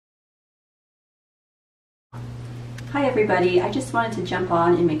Hi everybody, I just wanted to jump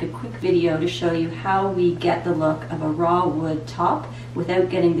on and make a quick video to show you how we get the look of a raw wood top without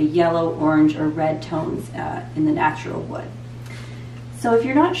getting the yellow, orange, or red tones in the natural wood. So if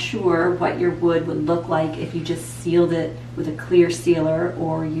you're not sure what your wood would look like if you just sealed it with a clear sealer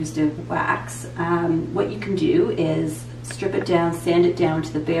or used a wax, what you can do is strip it down, sand it down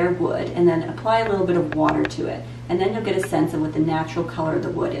to the bare wood, and then apply a little bit of water to it. And then you'll get a sense of what the natural color of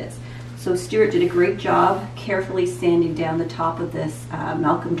the wood is. So Stuart did a great job carefully sanding down the top of this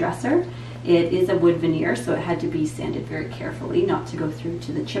Malcolm dresser. It is a wood veneer, so it had to be sanded very carefully not to go through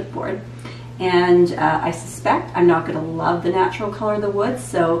to the chipboard. And I suspect I'm not going to love the natural color of the wood,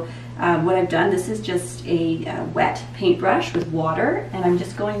 so what I've done, this is just a wet paintbrush with water, and I'm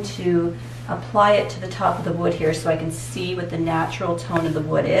just going to apply it to the top of the wood here so I can see what the natural tone of the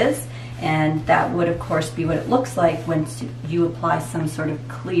wood is. And that would of course be what it looks like when you apply some sort of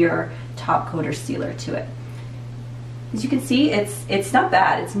clear top coat or sealer to it. As you can see, it's not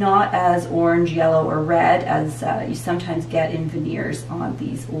bad. It's not as orange, yellow, or red as you sometimes get in veneers on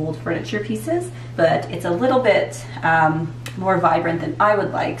these old furniture pieces, but it's a little bit more vibrant than I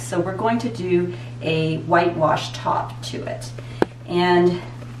would like. So we're going to do a whitewash top to it. And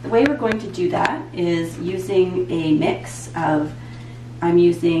the way we're going to do that is using a mix of, I'm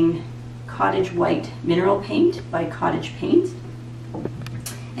using Cottage White Mineral Paint by Cottage Paint.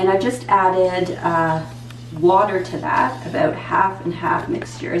 And I just added water to that, about half and half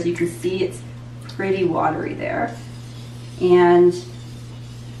mixture. As you can see, it's pretty watery there. And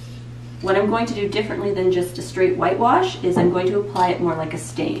what I'm going to do differently than just a straight whitewash is I'm going to apply it more like a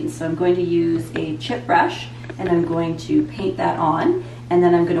stain. So I'm going to use a chip brush and I'm going to paint that on, and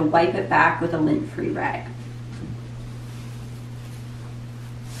then I'm going to wipe it back with a lint-free rag.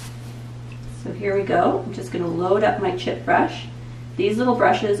 So here we go. I'm just going to load up my chip brush. These little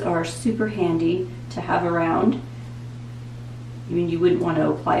brushes are super handy to have around. I mean, you wouldn't want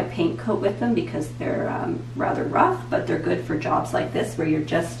to apply a paint coat with them because they're rather rough, but they're good for jobs like this where you're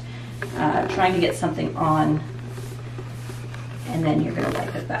just trying to get something on and then you're going to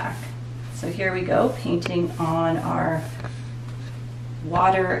wipe it back. So here we go, painting on our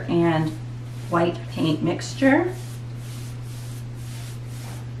water and white paint mixture.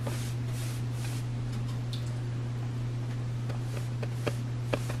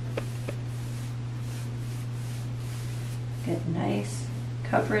 Get nice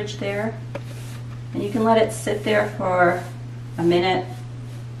coverage there. And you can let it sit there for a minute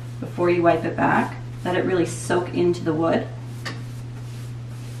before you wipe it back. Let it really soak into the wood.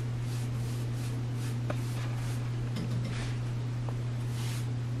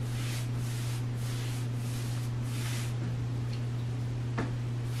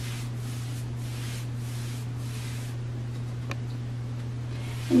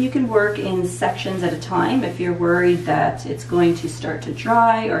 And you can work in sections at a time. If you're worried that it's going to start to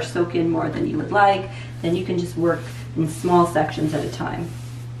dry or soak in more than you would like, then you can just work in small sections at a time.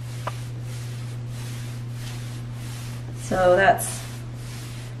 So that's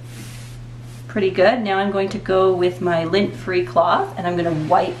pretty good. Now I'm going to go with my lint-free cloth and I'm going to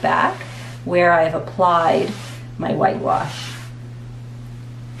wipe back where I have applied my whitewash.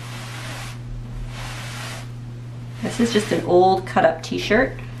 This is just an old cut-up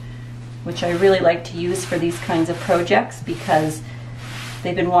t-shirt, which I really like to use for these kinds of projects because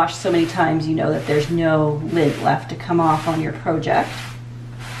they've been washed so many times you know that there's no lint left to come off on your project.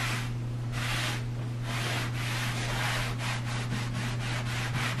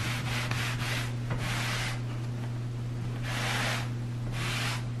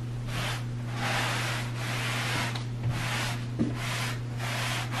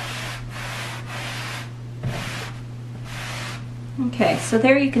 Okay, so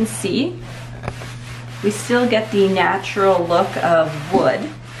there you can see, we still get the natural look of wood,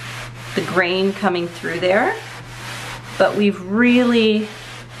 the grain coming through there, but we've really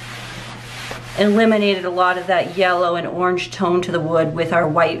eliminated a lot of that yellow and orange tone to the wood with our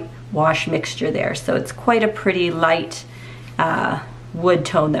whitewash mixture there. So it's quite a pretty light wood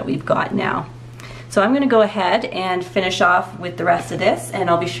tone that we've got now. So I'm going to go ahead and finish off with the rest of this, and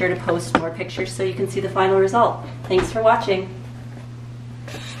I'll be sure to post more pictures so you can see the final result. Thanks for watching.